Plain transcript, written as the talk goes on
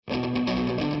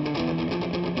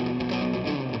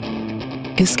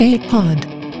Escape Pod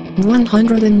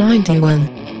 191.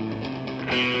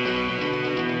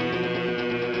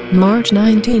 March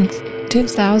 19th,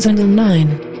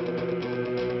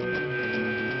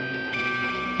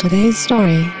 2009. Today's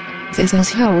story, This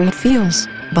Is How It Feels,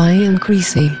 by Ian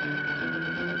Creasy.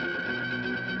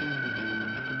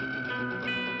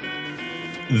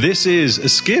 This is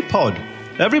Escape Pod.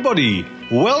 Everybody,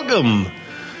 welcome.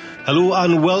 Hello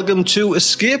and welcome to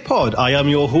Escape Pod. I am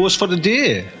your host for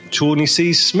today, Tony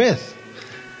C. Smith.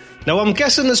 Now, I'm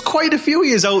guessing there's quite a few of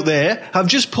you out there have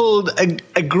just pulled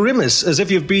a grimace as if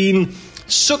you've been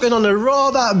sucking on a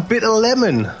rather bitter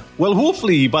lemon. Well,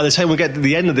 hopefully, by the time we get to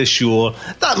the end of this show,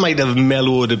 that might have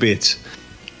mellowed a bit.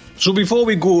 So before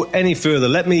we go any further,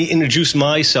 let me introduce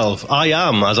myself. I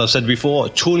am, as I've said before,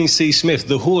 Tony C. Smith,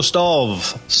 the host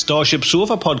of Starship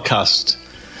Sofa podcast.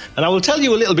 And I will tell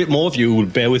you a little bit more, if you will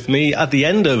bear with me, at the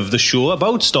end of the show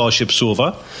about Starship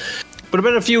Sofa. But I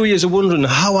bet a few of you are wondering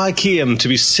how I came to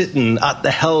be sitting at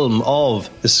the helm of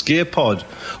Escape Pod.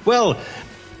 Well,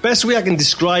 best way I can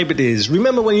describe it is,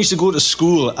 remember when you used to go to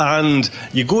school and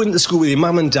you go into school with your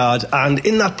mum and dad, and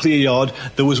in that play yard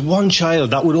there was one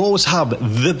child that would always have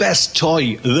the best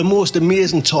toy, the most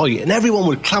amazing toy, and everyone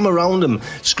would clam around him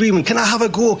screaming, "Can I have a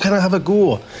go? Can I have a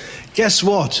go?" Guess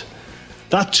what?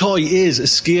 That toy is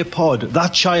Escape Pod.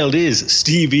 That child is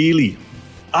Steve Ely.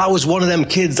 I was one of them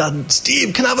kids that,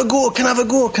 "Steve, can I have a go? Can I have a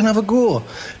go? Can I have a go?"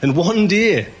 And one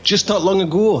day, just not long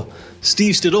ago,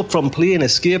 Steve stood up from playing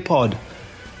Escape Pod.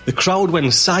 The crowd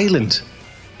went silent,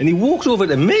 and he walked over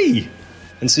to me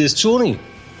and says, "Tony, do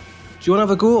you want to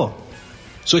have a go?"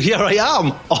 So here I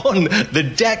am on the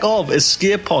deck of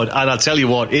Escape Pod, and I'll tell you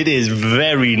what, it is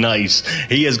very nice.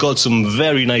 He has got some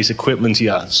very nice equipment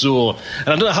here. So, and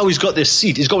I don't know how he's got this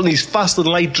seat. He's got one of these faster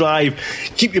than light drive,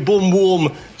 keep your bum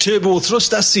warm, turbo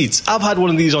thruster seats. I've had one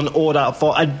of these on order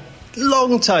for a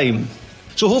long time.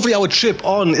 So hopefully our trip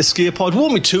on Escape Pod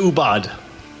won't be too bad.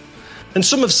 And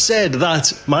some have said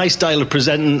that my style of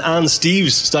presenting and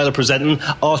Steve's style of presenting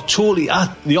are totally at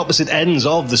the opposite ends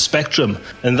of the spectrum.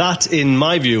 And that, in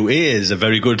my view, is a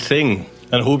very good thing.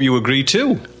 And I hope you agree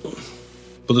too.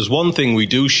 But there's one thing we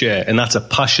do share, and that's a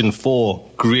passion for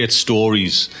great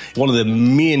stories. One of the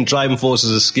main driving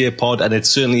forces of Escape Pod, and it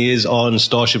certainly is on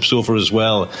Starship Sofa as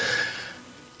well.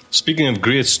 Speaking of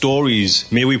great stories,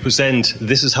 may we present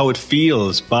This Is How It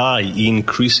Feels by Ian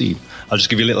Creasy. I'll just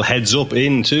give you a little heads up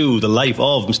into the life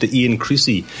of Mr. Ian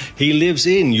Creasy. He lives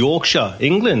in Yorkshire,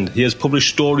 England. He has published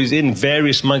stories in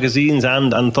various magazines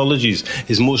and anthologies,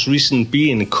 his most recent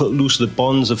being Cut Loose the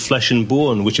Bonds of Flesh and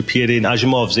Bone, which appeared in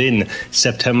Asimov's in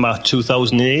September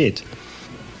 2008.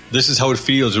 This Is How It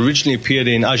Feels originally appeared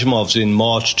in Asimov's in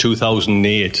March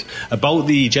 2008. About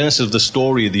the genesis of the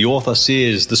story, the author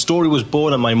says, "The story was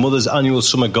born at my mother's annual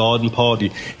summer garden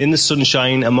party. In the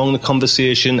sunshine, among the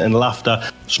conversation and laughter,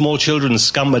 small children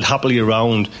scampered happily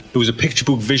around. It was a picture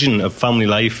book vision of family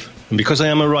life. And because I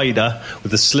am a writer,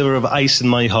 with a sliver of ice in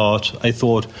my heart, I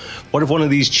thought, what if one of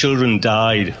these children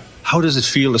died? How does it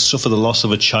feel to suffer the loss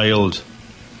of a child?"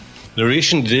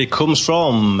 Narration today comes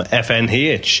from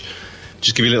FNH.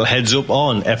 Just give you a little heads up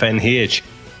on FNH.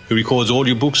 He records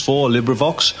audiobooks for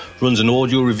LibriVox, runs an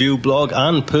audio review blog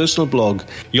and personal blog.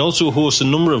 He also hosts a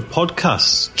number of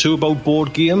podcasts, 2 about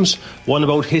board games, 1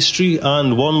 about history,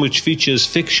 and 1 which features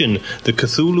fiction, the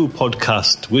Cthulhu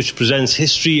podcast, which presents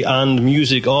history and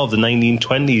music of the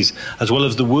 1920s, as well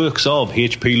as the works of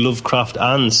H.P. Lovecraft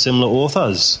and similar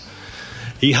authors.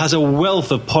 He has a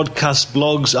wealth of podcasts,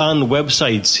 blogs and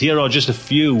websites. Here are just a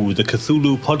few: the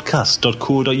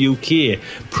CthulhuPodcast.co.uk,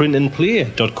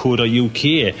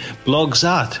 printandplay.co.uk, blogs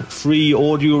at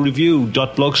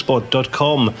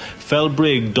freeaudioreview.blogspot.com,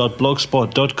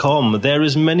 fellbrig.blogspot.com. There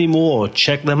is many more.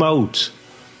 Check them out.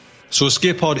 So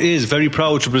Escape Pod is very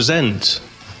proud to present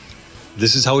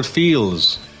This Is How It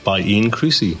Feels by Ian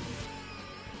Creasy.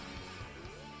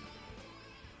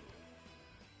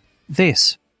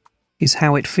 This is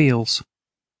How It Feels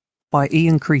by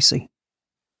Ian Creasy.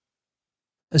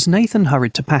 As Nathan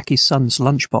hurried to pack his son's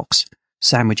lunchbox,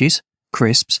 sandwiches,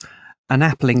 crisps, an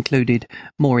apple included,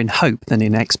 more in hope than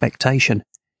in expectation,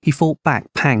 he fought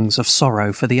back pangs of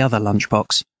sorrow for the other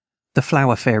lunchbox, the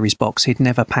Flower Fairies box he'd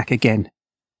never pack again.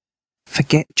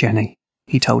 Forget Jenny,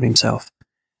 he told himself.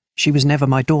 She was never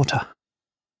my daughter.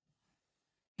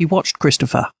 He watched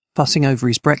Christopher fussing over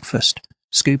his breakfast,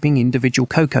 scooping individual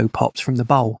Cocoa Pops from the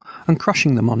bowl and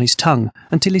crushing them on his tongue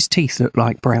until his teeth looked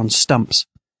like brown stumps.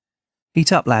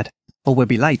 "Eat up, lad, or we'll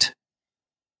be late."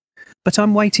 "But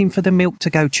I'm waiting for the milk to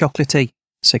go chocolatey,"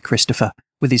 said Christopher,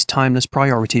 with his timeless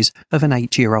priorities of an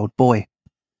 8-year-old boy.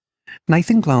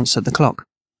 Nathan glanced at the clock.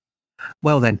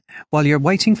 Well then, while you're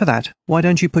waiting for that, why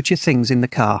don't you put your things in the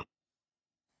car?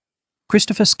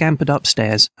 Christopher scampered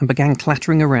upstairs and began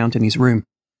clattering around in his room.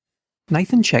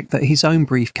 Nathan checked that his own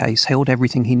briefcase held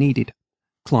everything he needed: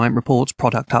 client reports,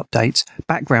 product updates,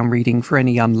 background reading for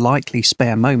any unlikely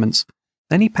spare moments.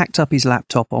 Then he packed up his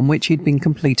laptop, on which he'd been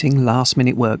completing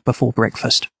last-minute work before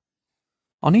breakfast.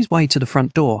 On his way to the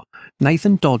front door,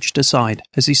 Nathan dodged aside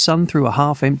as his son threw a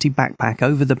half-empty backpack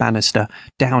over the banister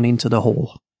down into the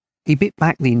hall. He bit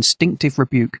back the instinctive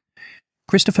rebuke.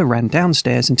 Christopher ran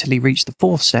downstairs until he reached the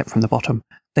fourth step from the bottom,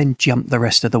 then jumped the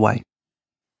rest of the way.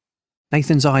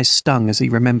 Nathan's eyes stung as he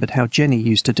remembered how Jenny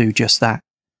used to do just that.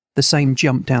 The same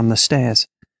jump down the stairs,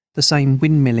 the same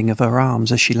windmilling of her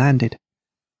arms as she landed.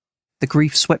 The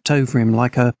grief swept over him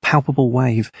like a palpable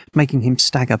wave, making him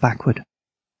stagger backward.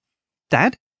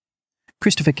 "Dad?"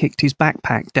 Christopher kicked his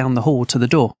backpack down the hall to the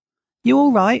door. "You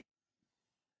all right?"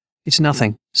 "It's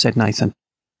nothing," said Nathan.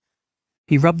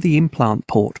 He rubbed the implant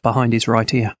port behind his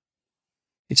right ear.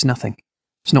 "It's nothing.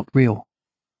 It's not real."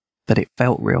 But it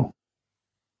felt real.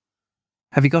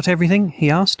 "Have you got everything?"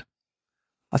 he asked.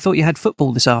 "I thought you had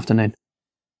football this afternoon."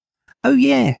 "Oh,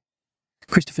 yeah."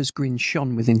 Christopher's grin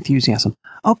shone with enthusiasm.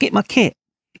 "I'll get my kit."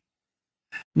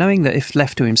 Knowing that if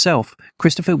left to himself,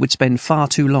 Christopher would spend far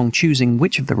too long choosing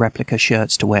which of the replica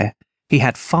shirts to wear, he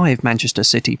had 5 Manchester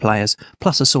City players,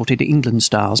 plus assorted England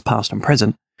stars past and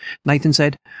present. Nathan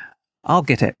said, "I'll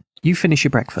get it. You finish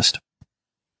your breakfast."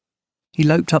 He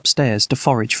loped upstairs to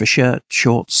forage for shirt,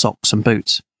 shorts, socks and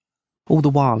boots. All the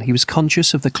while he was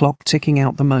conscious of the clock ticking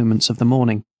out the moments of the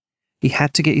morning. He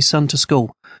had to get his son to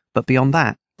school, but beyond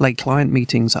that lay client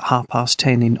meetings at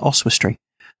 10:30 in Oswestry,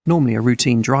 normally a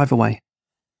routine drive away.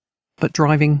 But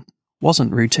driving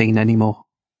wasn't routine anymore.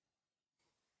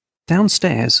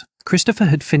 Downstairs, Christopher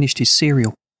had finished his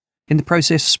cereal, in the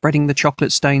process spreading the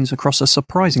chocolate stains across a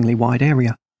surprisingly wide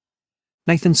area.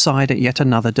 Nathan sighed at yet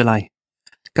another delay.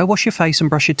 "Go wash your face and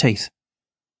brush your teeth."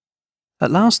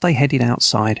 At last they headed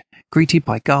outside, greeted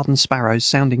by garden sparrows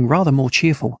sounding rather more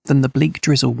cheerful than the bleak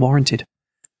drizzle warranted.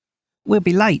 "We'll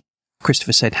be late,"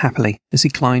 Christopher said happily as he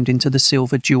climbed into the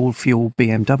silver dual-fuel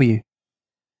BMW.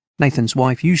 Nathan's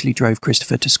wife usually drove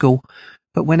Christopher to school,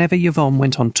 but whenever Yvonne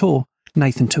went on tour,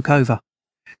 Nathan took over,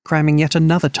 cramming yet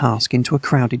another task into a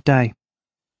crowded day.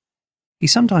 He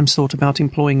sometimes thought about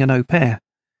employing an au pair,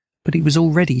 but he was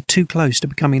already too close to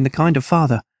becoming the kind of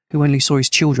father who only saw his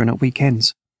children at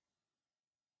weekends.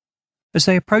 As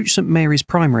they approached St. Mary's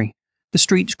Primary, the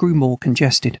streets grew more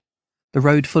congested, the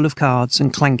road full of carts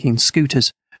and clanking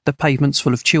scooters, the pavements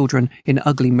full of children in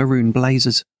ugly maroon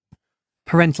blazers.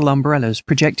 Parental umbrellas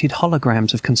projected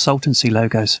holograms of consultancy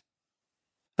logos.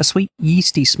 A sweet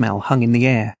yeasty smell hung in the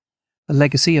air, a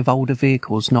legacy of older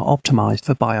vehicles not optimized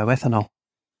for bioethanol.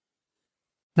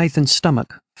 Nathan's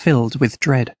stomach filled with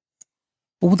dread.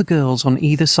 All the girls on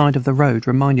either side of the road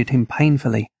reminded him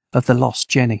painfully of the lost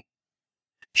Jenny.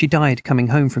 She died coming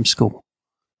home from school,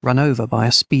 run over by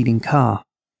a speeding car.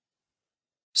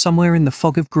 Somewhere in the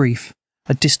fog of grief,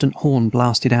 a distant horn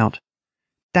blasted out.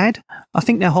 "Dad, I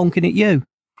think they're honking at you."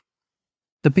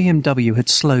 The BMW had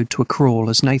slowed to a crawl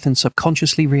as Nathan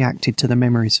subconsciously reacted to the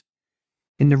memories.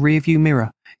 In the rearview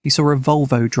mirror, he saw a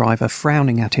Volvo driver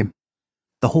frowning at him.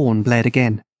 The horn blared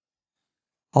again.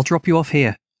 "I'll drop you off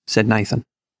here," said Nathan.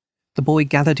 The boy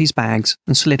gathered his bags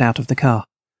and slid out of the car.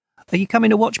 "Are you coming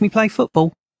to watch me play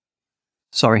football?"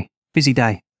 "Sorry, busy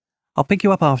day. I'll pick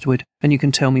you up afterward and you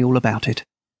can tell me all about it."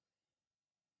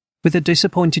 With a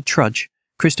disappointed trudge,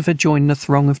 Christopher joined the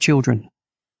throng of children.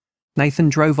 Nathan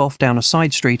drove off down a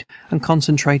side street and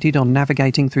concentrated on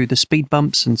navigating through the speed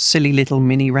bumps and silly little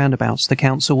mini roundabouts the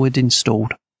council had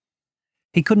installed.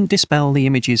 He couldn't dispel the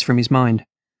images from his mind.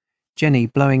 Jenny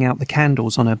blowing out the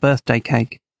candles on her birthday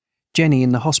cake. Jenny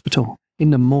in the hospital,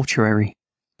 in the mortuary,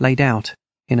 laid out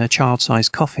in her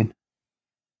child-sized coffin.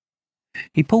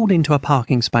 He pulled into a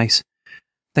parking space,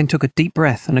 then took a deep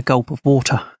breath and a gulp of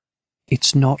water.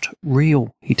 "It's not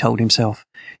real," he told himself.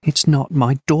 "It's not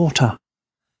my daughter."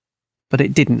 But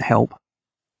it didn't help.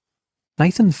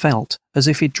 Nathan felt as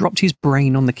if he'd dropped his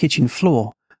brain on the kitchen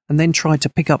floor and then tried to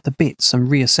pick up the bits and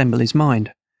reassemble his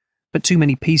mind. But too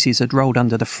many pieces had rolled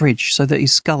under the fridge so that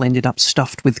his skull ended up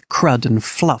stuffed with crud and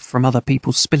fluff from other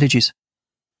people's spillages.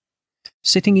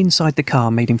 Sitting inside the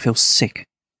car made him feel sick.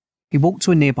 He walked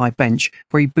to a nearby bench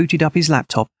where he booted up his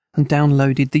laptop and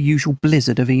downloaded the usual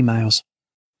blizzard of emails.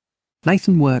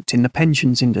 Nathan worked in the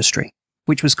pensions industry,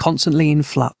 which was constantly in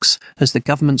flux as the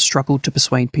government struggled to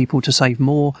persuade people to save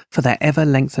more for their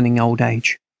ever-lengthening old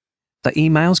age. The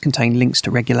emails contained links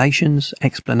to regulations,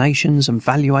 explanations and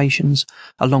valuations,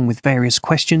 along with various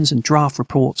questions and draft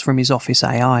reports from his office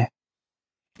AI.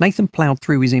 Nathan ploughed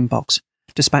through his inbox,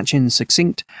 dispatching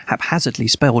succinct, haphazardly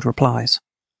spelled replies.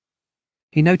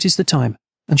 He noticed the time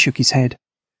and shook his head.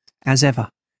 As ever,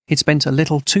 he'd spent a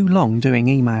little too long doing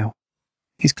email.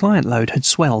 His client load had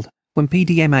swelled when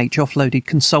PDMH offloaded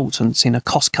consultants in a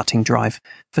cost-cutting drive,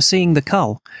 foreseeing the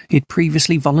cull he'd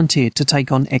previously volunteered to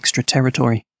take on extra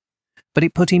territory. But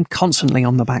it put him constantly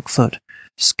on the back foot,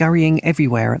 scurrying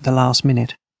everywhere at the last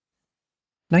minute.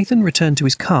 Nathan returned to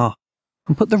his car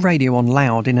and put the radio on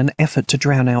loud in an effort to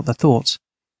drown out the thoughts.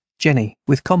 Jenny,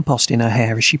 with compost in her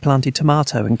hair as she planted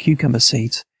tomato and cucumber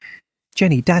seeds.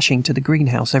 Jenny dashing to the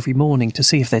greenhouse every morning to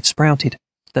see if they'd sprouted,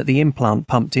 that the implant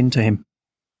pumped into him.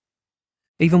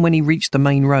 Even when he reached the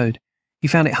main road, he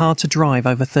found it hard to drive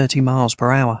over 30 miles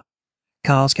per hour.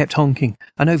 Cars kept honking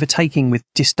and overtaking with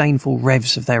disdainful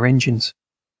revs of their engines.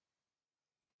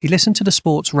 He listened to the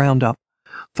sports roundup,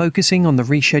 focusing on the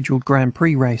rescheduled Grand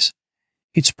Prix race.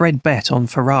 He'd spread bet on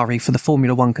Ferrari for the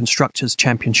Formula One Constructors'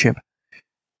 Championship.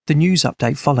 The news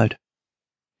update followed.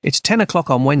 It's 10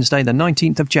 o'clock on Wednesday, the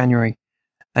 19th of January,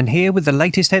 and here with the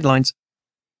latest headlines.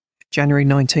 January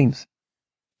 19th,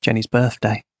 Jenny's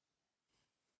birthday.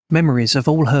 Memories of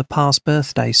all her past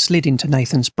birthdays slid into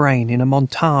Nathan's brain in a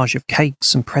montage of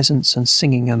cakes and presents and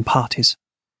singing and parties.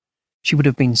 She would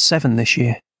have been 7 this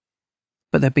year.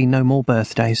 But there'd be no more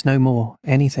birthdays, no more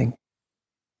anything.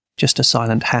 Just a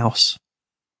silent house.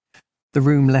 The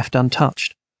room left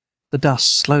untouched, the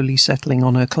dust slowly settling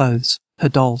on her clothes, her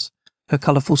dolls, her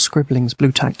colourful scribblings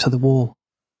blue-tacked to the wall.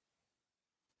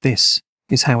 This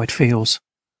is how it feels.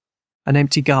 An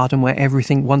empty garden where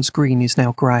everything once green is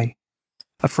now grey.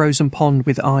 A frozen pond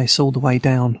with ice all the way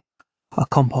down. A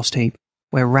compost heap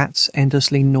where rats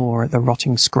endlessly gnaw at the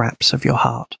rotting scraps of your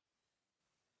heart.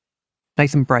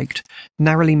 Nathan braked,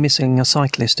 narrowly missing a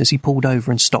cyclist as he pulled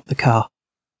over and stopped the car.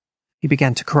 He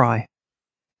began to cry,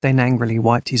 then angrily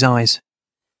wiped his eyes.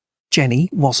 Jenny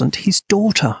wasn't his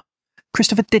daughter.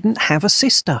 Christopher didn't have a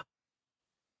sister.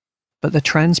 But the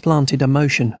transplanted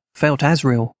emotion felt as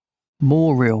real,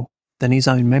 more real than his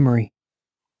own memory.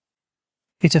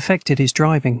 It affected his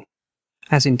driving,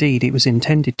 as indeed it was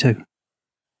intended to.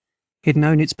 He'd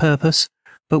known its purpose,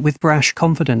 but with brash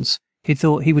confidence, he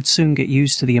thought he would soon get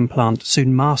used to the implant,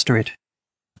 soon master it.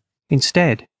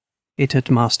 Instead, it had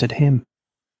mastered him.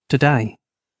 Today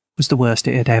was the worst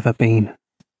it had ever been.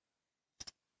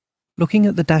 Looking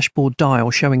at the dashboard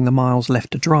dial showing the miles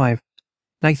left to drive,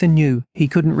 Nathan knew he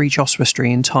couldn't reach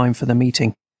Oswestry in time for the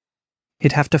meeting.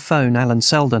 He'd have to phone Alan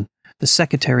Selden, the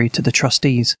secretary to the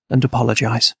trustees, and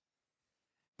apologise.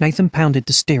 Nathan pounded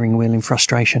the steering wheel in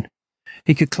frustration.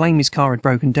 He could claim his car had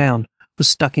broken down, was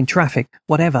stuck in traffic,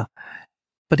 whatever,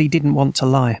 but he didn't want to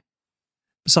lie.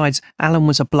 Besides, Alan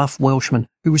was a bluff Welshman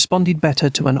who responded better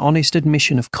to an honest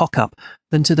admission of cock-up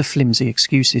than to the flimsy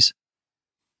excuses.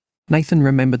 Nathan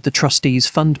remembered the trustee's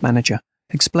fund manager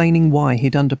explaining why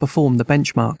he'd underperformed the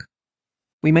benchmark.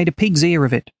 We made a pig's ear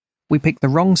of it. We picked the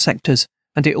wrong sectors,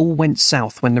 and it all went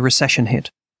south when the recession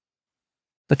hit.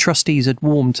 The trustees had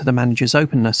warmed to the manager's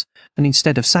openness, and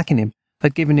instead of sacking him,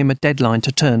 had given him a deadline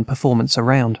to turn performance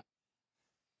around.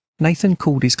 Nathan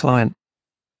called his client.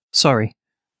 Sorry,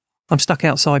 I'm stuck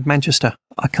outside Manchester.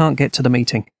 I can't get to the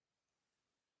meeting.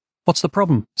 What's the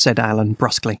problem? Said Alan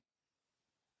brusquely.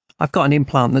 I've got an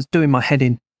implant that's doing my head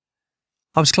in.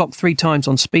 I was clocked 3 times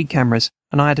on speed cameras,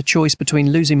 and I had a choice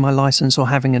between losing my license or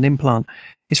having an implant.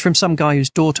 It's from some guy whose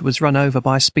daughter was run over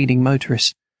by a speeding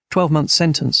motorist. 12-month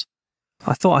sentence.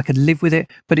 I thought I could live with it,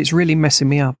 but it's really messing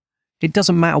me up. It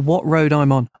doesn't matter what road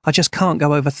I'm on. I just can't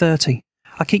go over 30.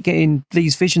 I keep getting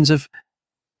these visions of...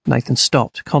 Nathan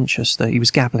stopped, conscious that he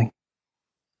was gabbling.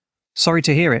 Sorry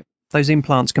to hear it. Those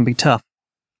implants can be tough.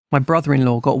 My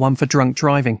brother-in-law got one for drunk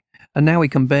driving, and now he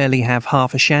can barely have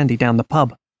half a shandy down the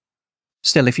pub.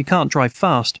 Still, if you can't drive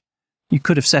fast, you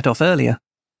could have set off earlier.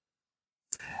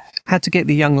 Had to get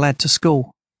the young lad to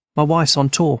school. My wife's on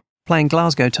tour, playing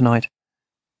Glasgow tonight.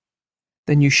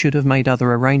 Then you should have made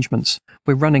other arrangements.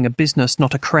 We're running a business,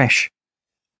 not a creche.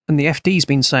 And the FD's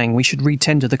been saying we should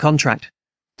re-tender the contract,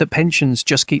 that pensions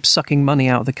just keep sucking money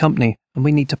out of the company, and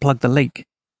we need to plug the leak.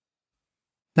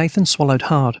 Nathan swallowed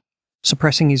hard,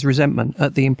 suppressing his resentment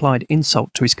at the implied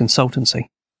insult to his consultancy.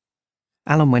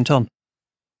 Alan went on.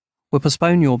 We'll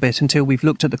postpone your bit until we've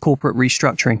looked at the corporate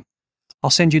restructuring. I'll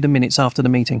send you the minutes after the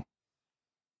meeting.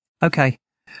 Okay,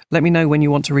 let me know when you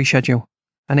want to reschedule.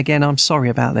 And again, I'm sorry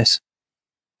about this.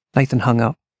 Nathan hung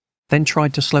up, then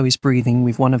tried to slow his breathing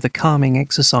with one of the calming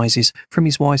exercises from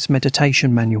his wife's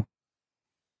meditation manual.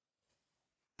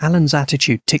 Alan's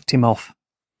attitude ticked him off,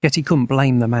 yet he couldn't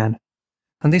blame the man.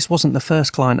 And this wasn't the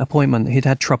first client appointment he'd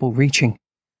had trouble reaching.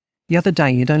 The other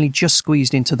day he'd only just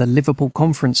squeezed into the Liverpool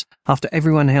conference after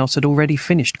everyone else had already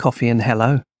finished coffee and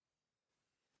hello.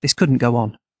 This couldn't go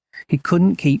on. He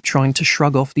couldn't keep trying to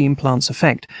shrug off the implant's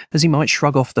effect as he might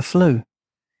shrug off the flu.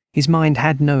 His mind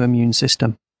had no immune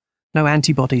system, no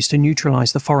antibodies to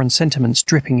neutralize the foreign sentiments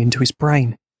dripping into his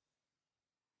brain.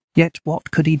 Yet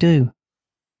what could he do?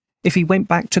 If he went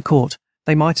back to court,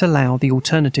 they might allow the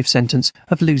alternative sentence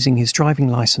of losing his driving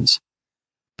license.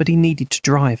 But he needed to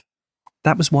drive.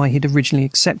 That was why he'd originally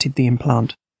accepted the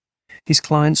implant. His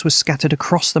clients were scattered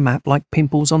across the map like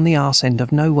pimples on the arse end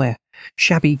of nowhere.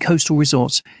 Shabby coastal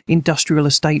resorts, industrial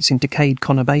estates in decayed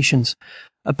conurbations,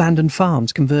 abandoned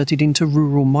farms converted into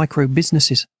rural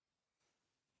micro-businesses.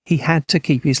 He had to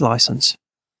keep his license.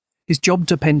 His job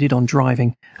depended on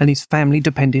driving, and his family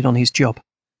depended on his job.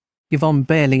 Yvonne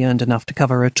barely earned enough to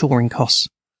cover her touring costs,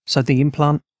 so the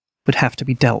implant would have to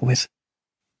be dealt with.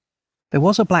 There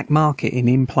was a black market in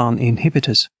implant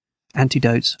inhibitors,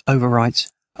 antidotes, overwrites,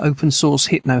 open-source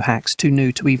hypno-hacks too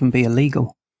new to even be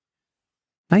illegal.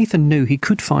 Nathan knew he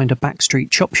could find a backstreet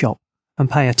chop shop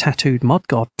and pay a tattooed mod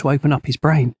god to open up his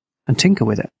brain and tinker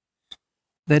with it.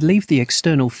 They'd leave the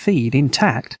external feed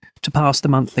intact to pass the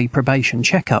monthly probation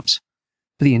checkups,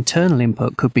 but the internal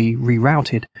input could be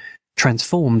rerouted,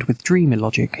 transformed with dreamy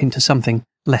logic into something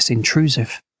less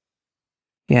intrusive.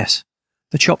 Yes,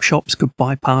 the chop shops could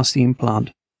bypass the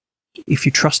implant, if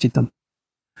you trusted them.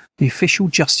 The official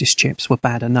justice chips were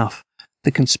bad enough.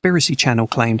 The conspiracy channel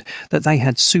claimed that they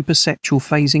had supersexual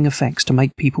phasing effects to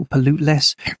make people pollute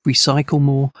less, recycle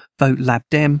more, vote Lab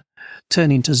Dem,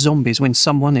 turn into zombies when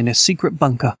someone in a secret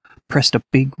bunker pressed a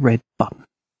big red button.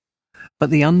 But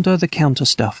the under-the-counter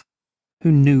stuff,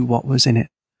 who knew what was in it?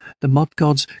 The mod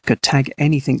gods could tag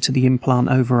anything to the implant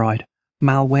override.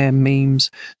 Malware,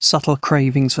 memes, subtle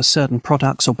cravings for certain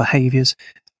products or behaviors,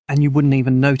 and you wouldn't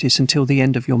even notice until the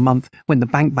end of your month when the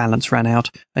bank balance ran out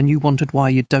and you wondered why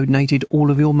you'd donated all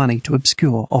of your money to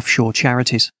obscure offshore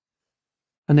charities.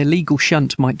 An illegal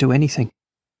shunt might do anything.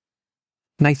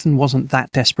 Nathan wasn't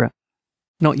that desperate.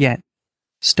 Not yet.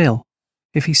 Still,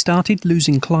 if he started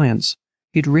losing clients,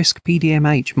 he'd risk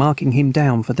PDMH marking him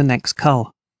down for the next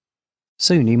cull.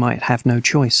 Soon he might have no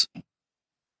choice.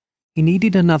 He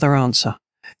needed another answer.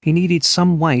 He needed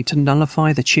some way to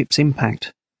nullify the chip's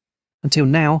impact. Until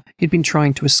now, he'd been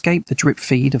trying to escape the drip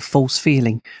feed of false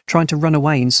feeling, trying to run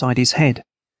away inside his head.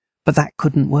 But that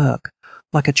couldn't work.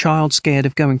 Like a child scared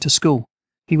of going to school,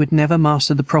 he would never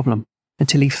master the problem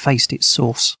until he faced its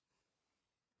source.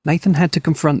 Nathan had to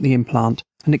confront the implant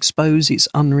and expose its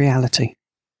unreality.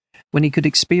 When he could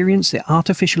experience the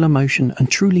artificial emotion and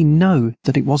truly know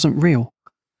that it wasn't real,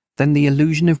 then the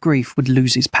illusion of grief would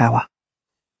lose its power.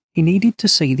 He needed to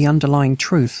see the underlying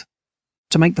truth,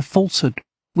 to make the falsehood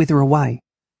wither away.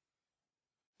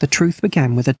 The truth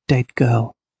began with a dead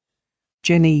girl.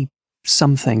 Jenny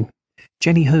something.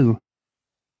 Jenny who?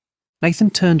 Nathan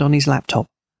turned on his laptop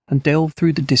and delved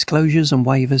through the disclosures and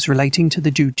waivers relating to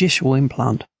the judicial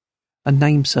implant. A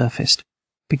name surfaced.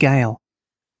 Pigalle.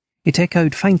 It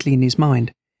echoed faintly in his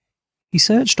mind. He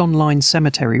searched online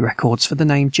cemetery records for the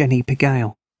name Jenny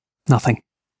Pigalle. Nothing.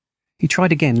 He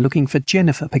tried again, looking for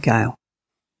Jennifer Pigalle.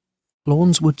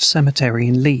 Lawnswood Cemetery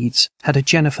in Leeds had a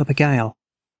Jennifer Pigalle,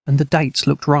 and the dates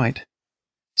looked right.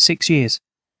 6 years.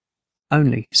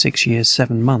 Only 6 years,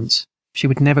 7 months. She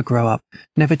would never grow up,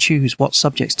 never choose what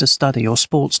subjects to study or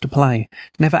sports to play,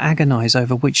 never agonize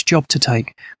over which job to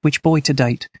take, which boy to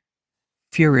date.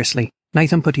 Furiously,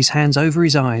 Nathan put his hands over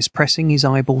his eyes, pressing his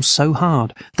eyeballs so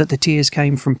hard that the tears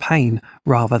came from pain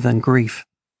rather than grief.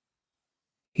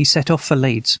 He set off for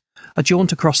Leeds, a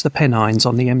jaunt across the Pennines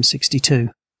on the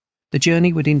M62. The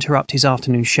journey would interrupt his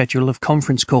afternoon schedule of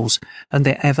conference calls and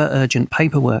their ever-urgent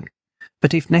paperwork,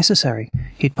 but if necessary,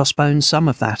 he'd postpone some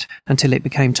of that until it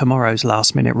became tomorrow's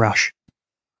last-minute rush.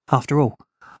 After all,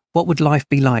 what would life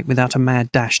be like without a mad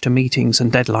dash to meetings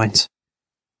and deadlines?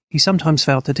 He sometimes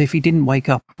felt that if he didn't wake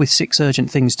up with 6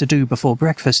 urgent things to do before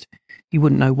breakfast, he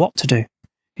wouldn't know what to do.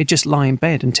 He'd just lie in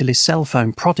bed until his cell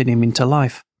phone prodded him into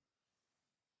life.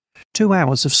 2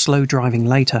 hours of slow driving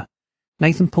later,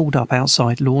 Nathan pulled up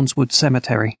outside Lawnswood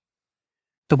Cemetery.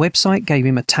 The website gave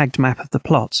him a tagged map of the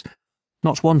plots.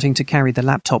 Not wanting to carry the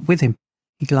laptop with him,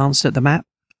 he glanced at the map,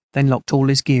 then locked all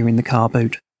his gear in the car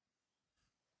boot.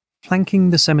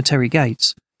 Flanking the cemetery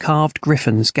gates, carved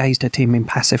griffins gazed at him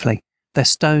impassively, their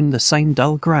stone the same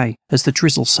dull grey as the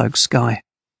drizzle-soaked sky.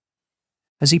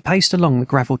 As he paced along the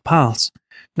gravelled paths,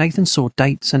 Nathan saw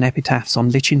dates and epitaphs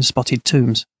on lichen-spotted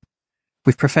tombs.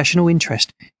 With professional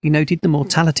interest, he noted the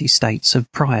mortality states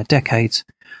of prior decades,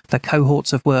 the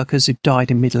cohorts of workers who died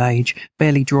in middle age,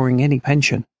 barely drawing any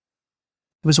pension.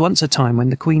 There was once a time when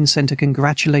the Queen sent a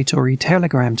congratulatory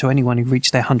telegram to anyone who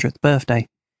reached their 100th birthday.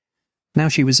 Now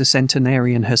she was a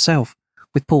centenarian herself,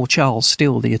 with poor Charles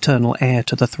still the eternal heir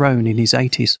to the throne in his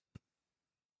 80s.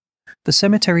 The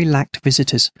cemetery lacked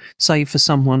visitors, save for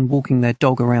someone walking their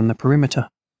dog around the perimeter.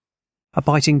 A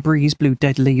biting breeze blew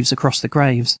dead leaves across the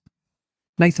graves.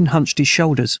 Nathan hunched his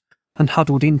shoulders and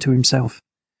huddled into himself.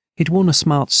 He'd worn a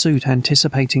smart suit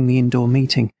anticipating the indoor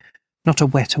meeting, not a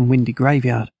wet and windy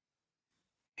graveyard.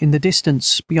 In the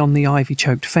distance, beyond the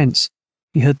ivy-choked fence,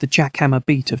 he heard the jackhammer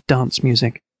beat of dance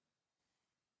music.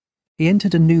 He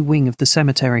entered a new wing of the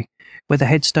cemetery, where the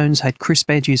headstones had crisp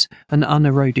edges and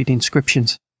uneroded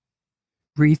inscriptions.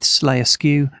 Wreaths lay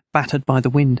askew, battered by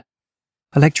the wind.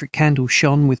 Electric candles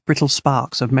shone with brittle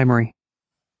sparks of memory.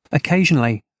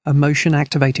 Occasionally, a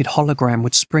motion-activated hologram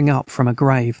would spring up from a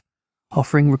grave,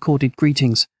 offering recorded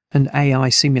greetings and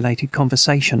AI-simulated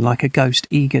conversation like a ghost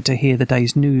eager to hear the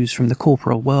day's news from the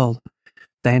corporal world.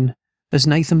 Then, as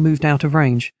Nathan moved out of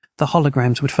range, the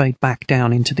holograms would fade back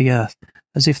down into the earth,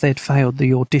 as if they had failed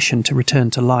the audition to return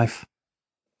to life.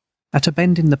 At a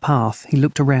bend in the path, he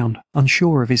looked around,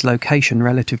 unsure of his location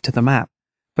relative to the map,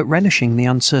 but relishing the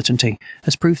uncertainty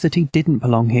as proof that he didn't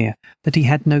belong here, that he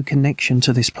had no connection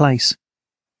to this place.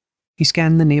 He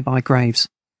scanned the nearby graves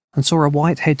and saw a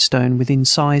white headstone with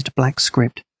incised black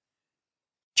script.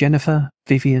 Jennifer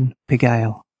Vivian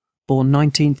Pigale, born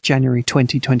 19th January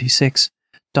 2026,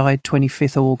 died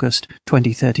 25th August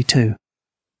 2032.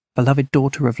 Beloved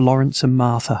daughter of Lawrence and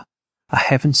Martha, a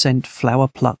heaven-sent flower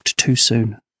plucked too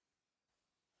soon.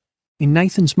 In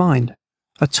Nathan's mind,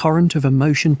 a torrent of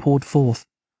emotion poured forth,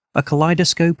 a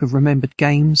kaleidoscope of remembered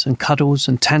games and cuddles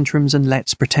and tantrums and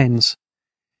let's pretends.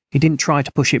 He didn't try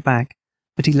to push it back,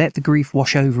 but he let the grief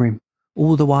wash over him,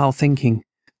 all the while thinking,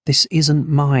 "This isn't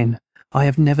mine. I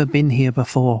have never been here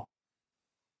before."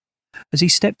 As he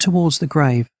stepped towards the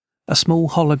grave, a small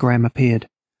hologram appeared,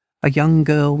 a young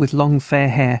girl with long fair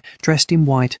hair, dressed in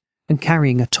white and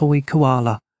carrying a toy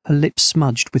koala, her lips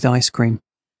smudged with ice cream.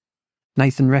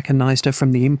 Nathan recognized her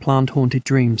from the implant-haunted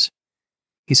dreams.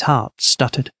 His heart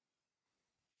stuttered.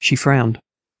 She frowned.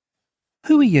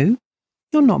 "Who are you?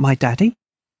 You're not my daddy."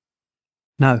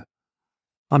 "No,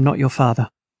 I'm not your father."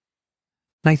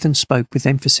 Nathan spoke with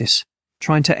emphasis,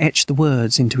 trying to etch the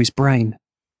words into his brain.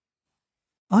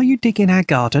 "Are you digging our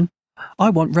garden?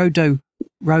 I want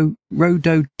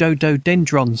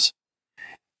rhododendrons."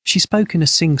 She spoke in a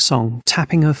sing-song,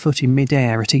 tapping her foot in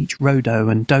mid-air at each rhodo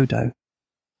and dodo.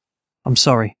 "I'm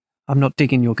sorry, I'm not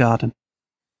digging your garden."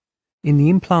 In the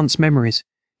implant's memories,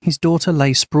 his daughter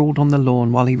lay sprawled on the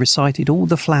lawn while he recited all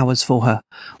the flowers for her,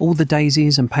 all the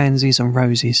daisies and pansies and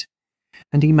roses,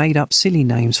 and he made up silly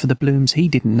names for the blooms he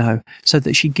didn't know, so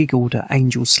that she giggled at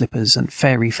angel slippers and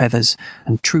fairy feathers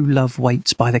and true love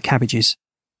waits by the cabbages.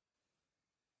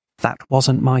 "That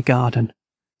wasn't my garden.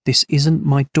 This isn't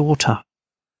my daughter.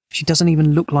 She doesn't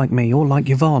even look like me or like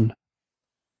Yvonne."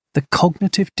 The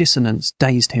cognitive dissonance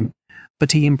dazed him,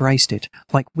 but he embraced it,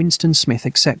 like Winston Smith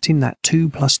accepting that 2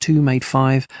 + 2 made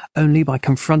 5. Only by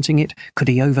confronting it could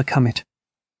he overcome it.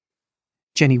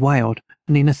 Jenny wailed,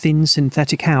 and in a thin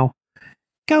synthetic howl,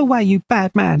 "Go away, you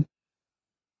bad man!"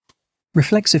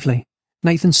 Reflexively,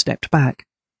 Nathan stepped back.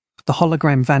 The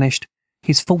hologram vanished.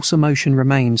 His false emotion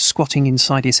remained, squatting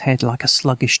inside his head like a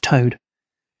sluggish toad.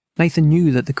 Nathan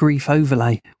knew that the grief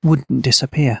overlay wouldn't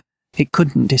disappear. It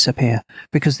couldn't disappear,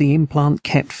 because the implant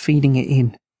kept feeding it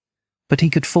in. But he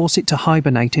could force it to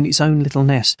hibernate in its own little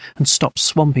nest and stop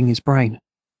swamping his brain.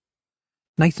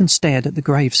 Nathan stared at the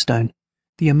gravestone.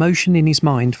 The emotion in his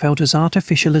mind felt as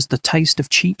artificial as the taste of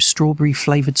cheap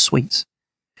strawberry-flavoured sweets.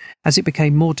 As it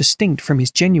became more distinct from his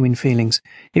genuine feelings,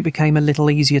 it became a little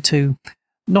easier to,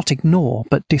 not ignore,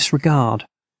 but disregard.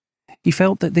 He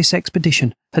felt that this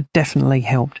expedition had definitely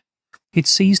helped. He'd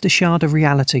seized a shard of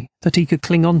reality that he could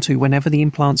cling on to whenever the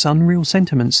implant's unreal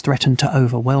sentiments threatened to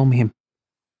overwhelm him.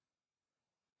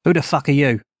 "Who the fuck are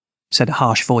you?" said a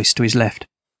harsh voice to his left.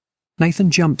 Nathan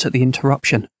jumped at the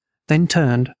interruption, then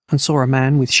turned and saw a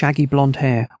man with shaggy blonde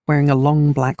hair wearing a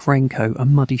long black raincoat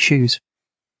and muddy shoes.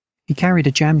 He carried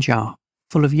a jam jar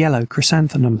full of yellow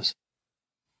chrysanthemums.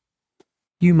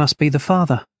 "You must be the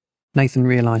father," Nathan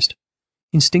realized.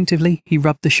 Instinctively, he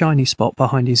rubbed the shiny spot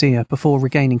behind his ear before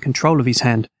regaining control of his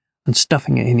hand and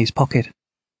stuffing it in his pocket.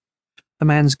 The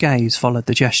man's gaze followed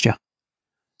the gesture.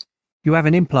 "You have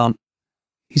an implant."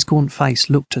 His gaunt face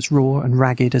looked as raw and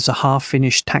ragged as a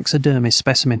half-finished taxidermist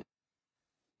specimen.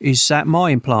 "Is that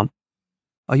my implant?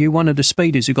 Are you one of the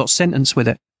speeders who got sentenced with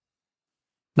it?"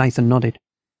 Nathan nodded.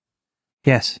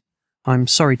 "Yes. I'm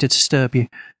sorry to disturb you."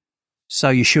 "So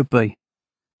you should be.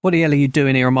 What the hell are you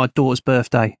doing here on my daughter's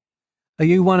birthday? Are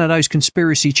you one of those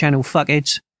conspiracy channel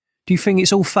fuckheads? Do you think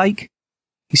it's all fake?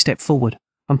 He stepped forward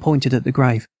and pointed at the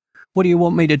grave. What do you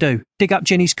want me to do? Dig up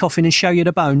Jenny's coffin and show you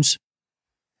the bones?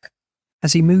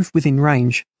 As he moved within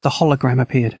range, the hologram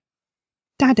appeared.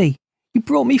 Daddy, you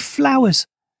brought me flowers.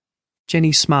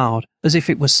 Jenny smiled, as if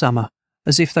it was summer,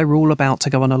 as if they were all about to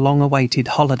go on a long-awaited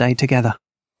holiday together.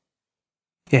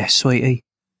 Yes, sweetie.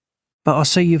 But I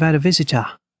see you've had a visitor.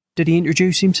 Did he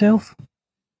introduce himself?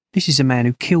 This is the man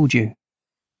who killed you.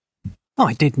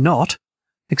 I did not,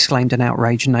 exclaimed an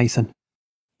outraged Nathan.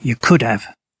 You could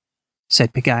have,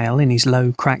 said Pigalle in his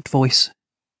low, cracked voice.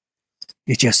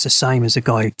 You're just the same as the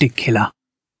guy who did kill her.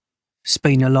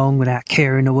 Speeding along without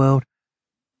care in the world.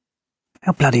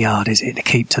 How bloody hard is it to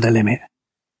keep to the limit?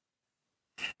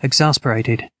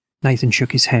 Exasperated, Nathan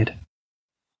shook his head.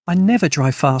 I never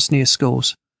drive fast near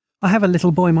schools. I have a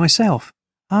little boy myself.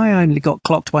 I only got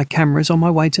clocked by cameras on my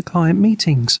way to client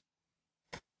meetings.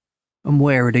 And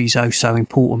where are these oh-so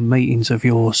important meetings of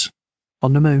yours?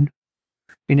 On the moon?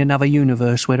 In another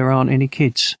universe where there aren't any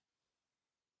kids?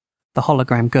 The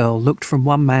hologram girl looked from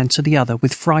one man to the other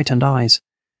with frightened eyes.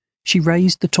 She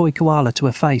raised the toy koala to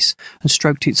her face and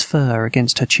stroked its fur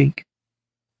against her cheek.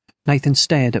 Nathan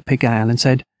stared at Pigalle and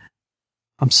said,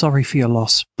 I'm sorry for your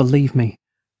loss, believe me.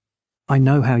 I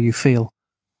know how you feel.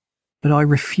 But I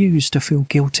refuse to feel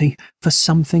guilty for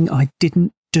something I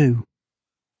didn't do.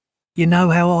 You know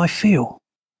how I feel?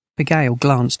 Pigalle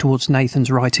glanced towards Nathan's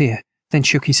right ear, then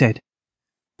shook his head.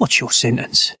 What's your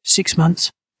sentence? 6 months?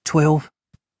 12?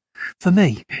 For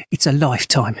me, it's a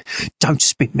lifetime. Don't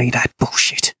spin me that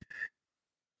bullshit.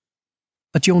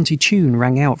 A jaunty tune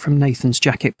rang out from Nathan's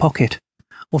jacket pocket.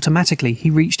 Automatically, he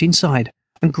reached inside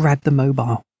and grabbed the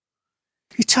mobile.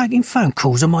 You're taking phone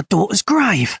calls on my daughter's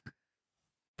grave.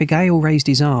 Pigalle raised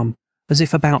his arm, as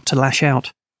if about to lash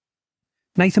out.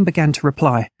 Nathan began to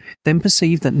reply, then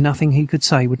perceived that nothing he could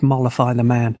say would mollify the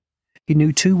man. He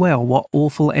knew too well what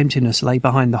awful emptiness lay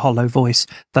behind the hollow voice,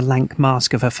 the lank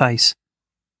mask of her face.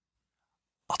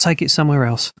 I'll take it somewhere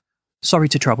else. Sorry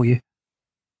to trouble you.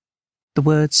 The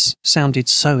words sounded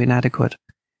so inadequate.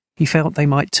 He felt they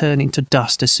might turn into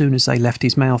dust as soon as they left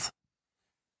his mouth.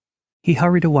 He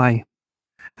hurried away.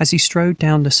 As he strode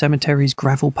down the cemetery's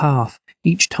gravel path,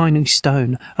 each tiny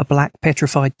stone a black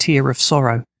petrified tear of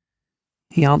sorrow,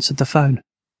 he answered the phone.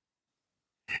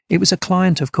 It was a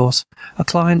client, of course, a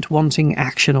client wanting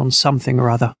action on something or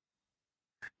other.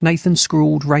 Nathan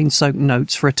scrawled rain-soaked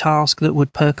notes for a task that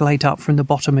would percolate up from the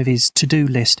bottom of his to-do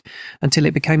list until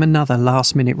it became another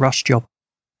last-minute rush job.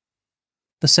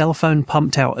 The cell phone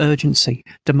pumped out urgency,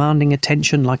 demanding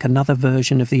attention like another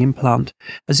version of the implant,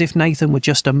 as if Nathan were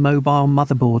just a mobile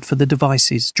motherboard for the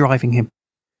devices driving him.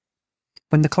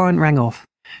 When the client rang off,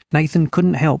 Nathan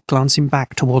couldn't help glancing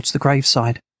back towards the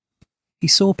graveside. He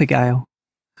saw Pigalle,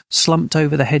 slumped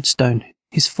over the headstone,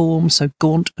 his form so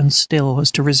gaunt and still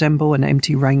as to resemble an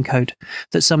empty raincoat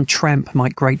that some tramp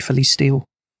might gratefully steal.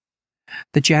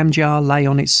 The jam jar lay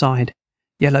on its side,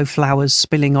 yellow flowers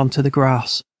spilling onto the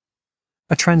grass.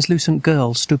 A translucent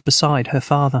girl stood beside her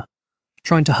father,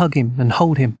 trying to hug him and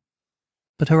hold him,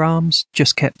 but her arms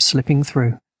just kept slipping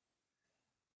through.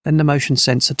 Then the motion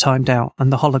sensor timed out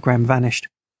and the hologram vanished.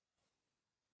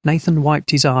 Nathan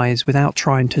wiped his eyes without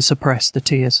trying to suppress the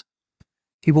tears.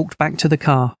 He walked back to the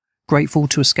car, grateful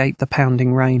to escape the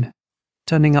pounding rain.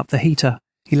 Turning up the heater,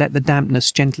 he let the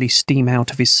dampness gently steam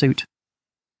out of his suit.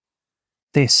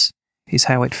 This is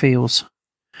how it feels.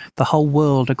 The whole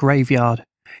world a graveyard,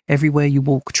 everywhere you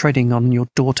walk treading on your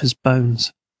daughter's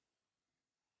bones.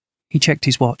 He checked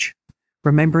his watch,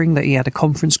 remembering that he had a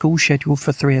conference call scheduled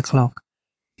for 3 o'clock.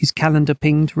 His calendar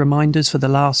pinged reminders for the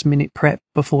last-minute prep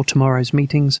before tomorrow's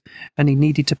meetings, and he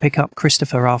needed to pick up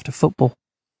Christopher after football.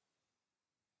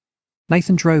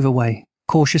 Nathan drove away,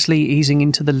 cautiously easing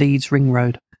into the Leeds ring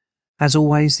road. As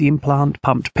always, the implant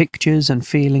pumped pictures and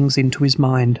feelings into his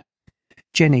mind.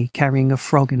 Jenny carrying a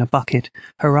frog in a bucket,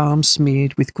 her arms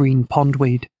smeared with green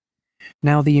pondweed.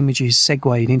 Now the images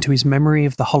segued into his memory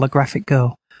of the holographic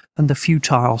girl and the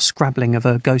futile scrabbling of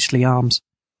her ghostly arms.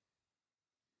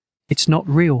 It's not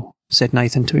real, said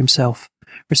Nathan to himself,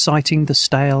 reciting the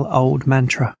stale old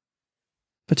mantra.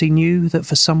 But he knew that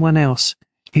for someone else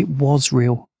it was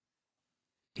real.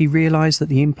 He realized that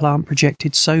the implant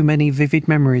projected so many vivid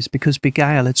memories because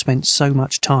Pigalle had spent so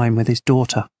much time with his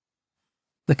daughter.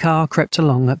 The car crept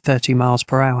along at 30 miles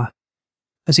per hour.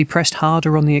 As he pressed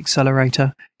harder on the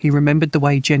accelerator, he remembered the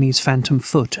way Jenny's phantom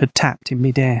foot had tapped in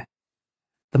mid-air.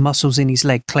 The muscles in his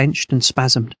leg clenched and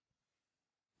spasmed.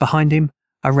 Behind him,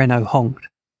 a Renault honked.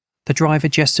 The driver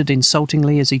gestured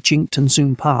insultingly as he jinked and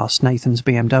zoomed past Nathan's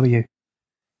BMW.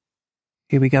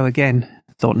 Here we go again,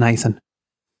 thought Nathan.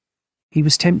 He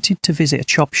was tempted to visit a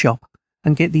chop shop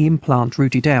and get the implant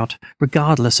rooted out,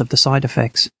 regardless of the side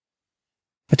effects.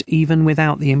 But even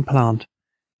without the implant,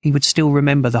 he would still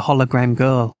remember the hologram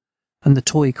girl and the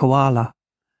toy koala,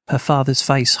 her father's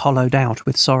face hollowed out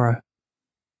with sorrow.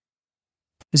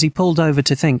 As he pulled over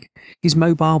to think, his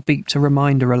mobile beeped a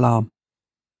reminder alarm.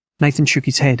 Nathan shook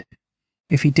his head.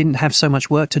 If he didn't have so much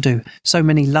work to do, so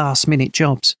many last-minute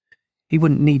jobs, he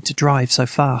wouldn't need to drive so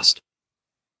fast.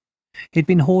 He'd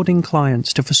been hoarding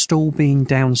clients to forestall being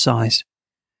downsized,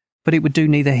 but it would do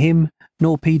neither him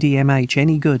nor PDMH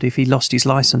any good if he lost his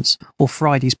license or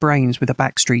fried his brains with a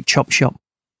backstreet chop shop.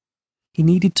 He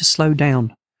needed to slow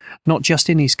down, not just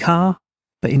in his car,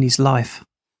 but in his life.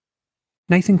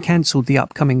 Nathan cancelled the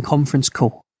upcoming conference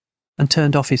call and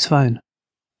turned off his phone.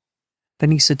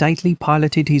 Then he sedately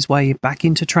piloted his way back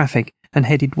into traffic and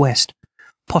headed west,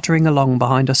 pottering along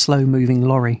behind a slow-moving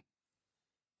lorry.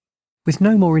 With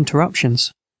no more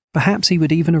interruptions, perhaps he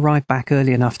would even arrive back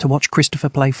early enough to watch Christopher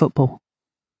play football.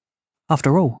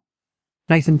 After all,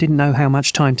 Nathan didn't know how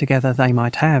much time together they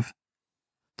might have.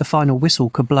 The final whistle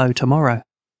could blow tomorrow.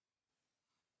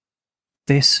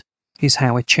 This is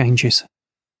how it changes.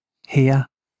 Here,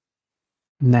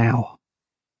 now.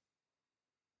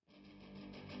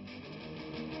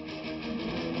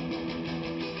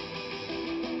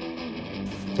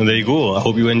 And there you go. I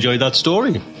hope you enjoyed that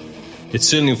story. It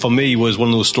certainly, for me, was one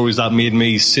of those stories that made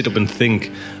me sit up and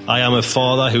think. I am a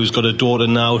father who's got a daughter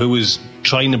now who is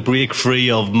trying to break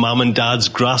free of mum and dad's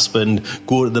grasp and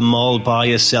go to the mall by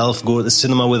herself, go to the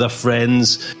cinema with her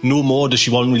friends. No more does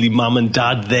she want really mum and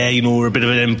dad there, we're a bit of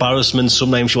an embarrassment.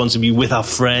 Sometimes she wants to be with her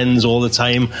friends all the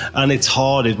time, and it's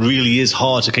hard. It really is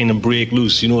hard to kind of break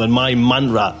loose, and my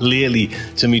mantra lately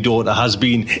to my daughter has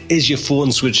been, is your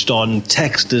phone switched on?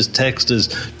 Text us.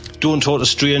 Don't talk to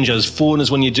strangers. Phone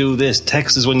us when you do this.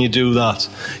 Text us when you do that.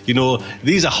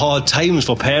 These are hard times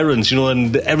for parents,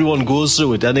 and everyone goes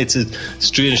through it, and it's a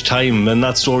strange time. And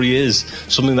that story is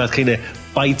something that kind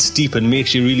of bites deep and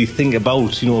makes you really think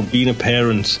about, being a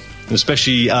parent.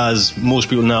 Especially as most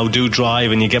people now do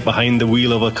drive and you get behind the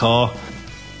wheel of a car.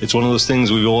 It's one of those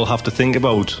things we all have to think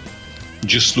about.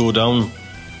 Just slow down.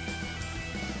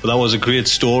 But that was a great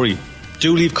story.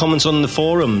 Do leave comments on the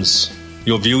forums.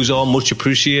 Your views are much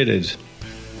appreciated.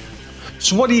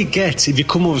 So what do you get if you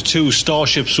come over to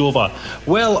Starship Sofa?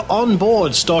 Well, on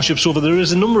board Starship Sofa there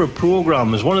is a number of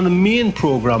programs. One of the main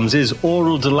programs is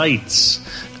Oral Delights.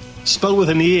 Spelled with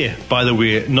an A, by the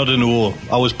way, not an O.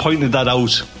 I was pointing that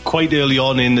out quite early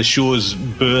on in the show's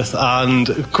birth and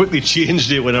quickly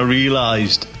changed it when I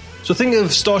realised. So think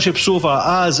of Starship Sofa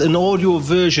as an audio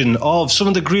version of some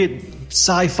of the great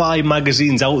sci-fi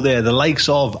magazines out there, the likes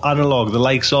of Analog, the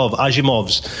likes of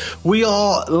Asimov's. We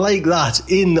are like that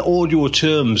in audio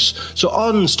terms. So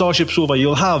on Starship Sofa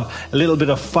you'll have a little bit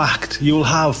of fact, you'll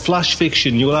have flash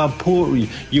fiction, you'll have poetry,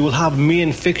 you will have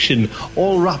main fiction,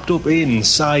 all wrapped up in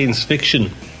science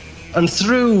fiction. And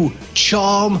through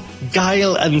charm,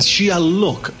 guile and sheer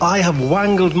luck, I have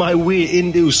wangled my way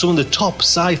into some of the top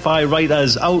sci-fi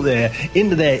writers out there,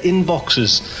 into their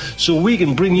inboxes, so we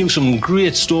can bring you some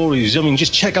great stories.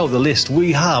 Just check out the list.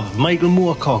 We have Michael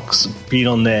Moorcock's been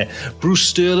on there, Bruce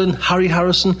Sterling, Harry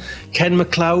Harrison, Ken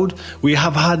MacLeod. We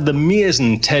have had the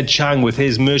amazing Ted Chiang with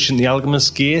his Merchant the Alchemist's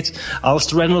Gate.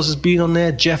 Alistair Reynolds has been on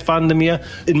there, Jeff Vandermeer.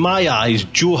 In my eyes,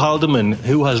 Joe Haldeman,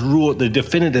 who has wrote the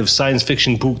definitive science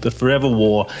fiction book, The Forever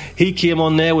War, he came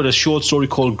on there with a short story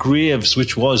called Graves,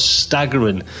 which was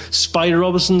staggering. Spider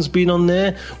Robinson's been on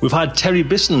there. We've had Terry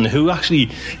Bisson, who actually,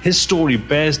 his story,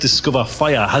 Bears Discover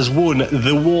Fire, has won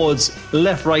the awards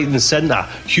left, right and centre.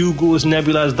 Hugo's,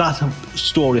 Nebula's, that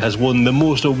story has won the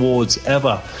most awards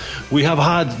ever. We have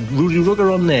had Rudy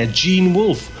Rugger on there, Gene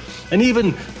Wolfe, and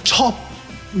even top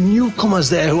newcomers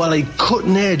there who are like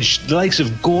cutting edge, the likes of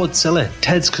Godzilla,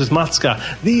 Ted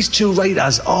Kosmatska. These two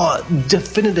writers are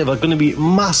definitive, are going to be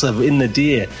massive in the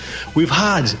day. We've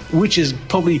had, which is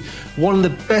probably one of the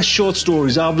best short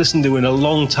stories I've listened to in a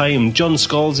long time, John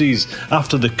Scalzi's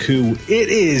After the Coup. It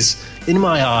is, in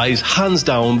my eyes, hands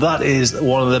down, that is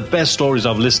one of the best stories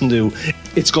I've listened to.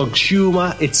 It's got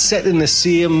humour, it's set in the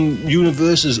same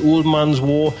universe as Old Man's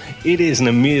War. It is an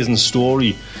amazing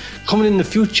story. Coming in the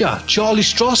future, Charlie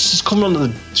Stross is coming onto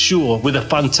the show with a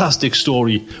fantastic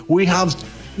story. We have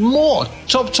more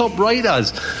top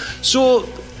writers. So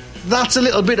that's a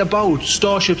little bit about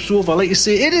Starship Sofa. Like you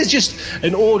say, it is just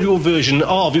an audio version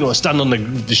of, stand on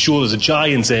the shoulders of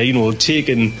giants there,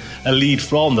 taking a lead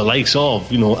from the likes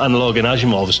of, Analog and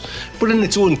Asimov's. But in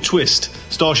its own twist,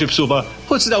 Starship Sofa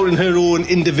puts it out in her own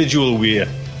individual way.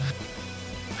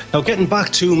 Now, getting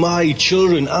back to my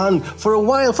children, and for a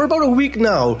while, for about a week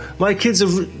now, my kids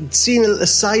have seen a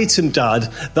side to Dad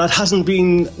that hasn't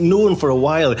been known for a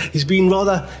while. He's been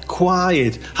rather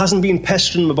quiet, hasn't been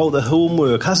pestering them about the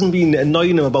homework, hasn't been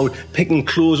annoying them about picking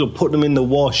clothes or putting them in the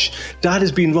wash. Dad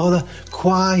has been rather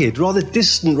quiet, rather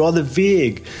distant, rather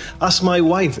vague. Ask my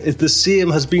wife if the same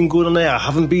has been going on there. I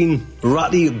haven't been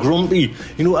ratty, grumpy,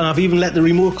 and I've even let the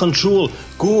remote control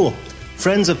go.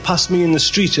 Friends have passed me in the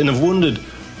street and have wondered,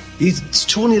 is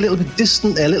Tony a little bit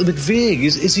distant there, a little bit vague?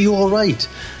 Is he all right?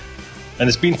 And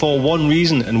it's been for one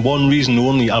reason and one reason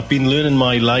only. I've been learning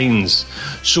my lines.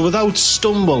 So without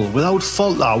stumble, without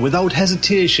falter, without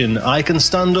hesitation, I can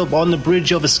stand up on the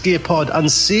bridge of Escape Pod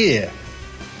and say,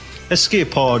 Escape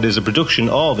Pod is a production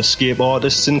of Escape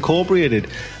Artists Incorporated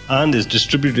and is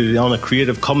distributed on a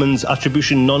Creative Commons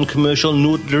Attribution Non-Commercial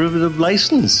No Derivative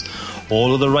License.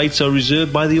 All of the rights are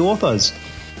reserved by the authors.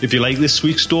 If you like this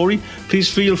week's story,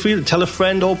 please feel free to tell a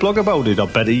friend or blog about it, or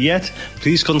better yet,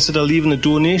 please consider leaving a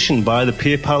donation via the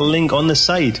PayPal link on the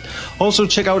site. Also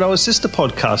check out our sister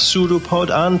podcasts,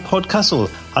 Pseudopod and Podcastle,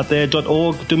 at their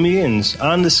 .org domains,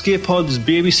 and Escape Pod's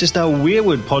baby sister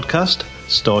Wayward podcast,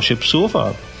 Starship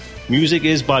Sofa. Music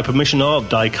is by permission of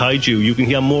Daikaiju. You can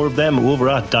hear more of them over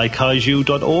at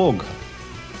daikaiju.org.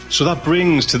 So that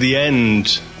brings to the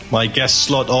end my guest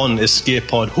slot on Escape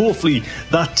Pod. Hopefully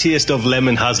that taste of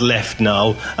lemon has left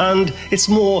now, and it's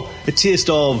more a taste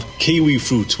of kiwi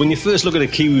fruit. When you first look at a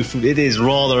kiwi fruit, it is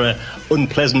rather an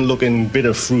unpleasant looking bit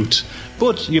of fruit,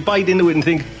 but you bite into it and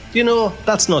think,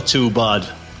 that's not too bad.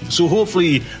 So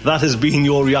hopefully that has been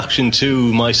your reaction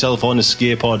to myself on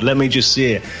Escape Pod. Let me just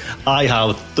say, I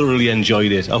have thoroughly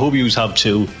enjoyed it. I hope you have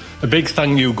too. A big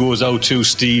thank you goes out to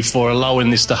Steve for allowing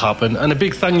this to happen, and a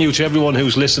big thank you to everyone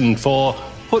who's listened for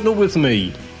putting up with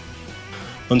me.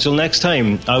 Until next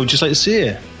time, I would just like to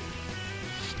say,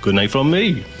 good night from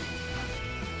me.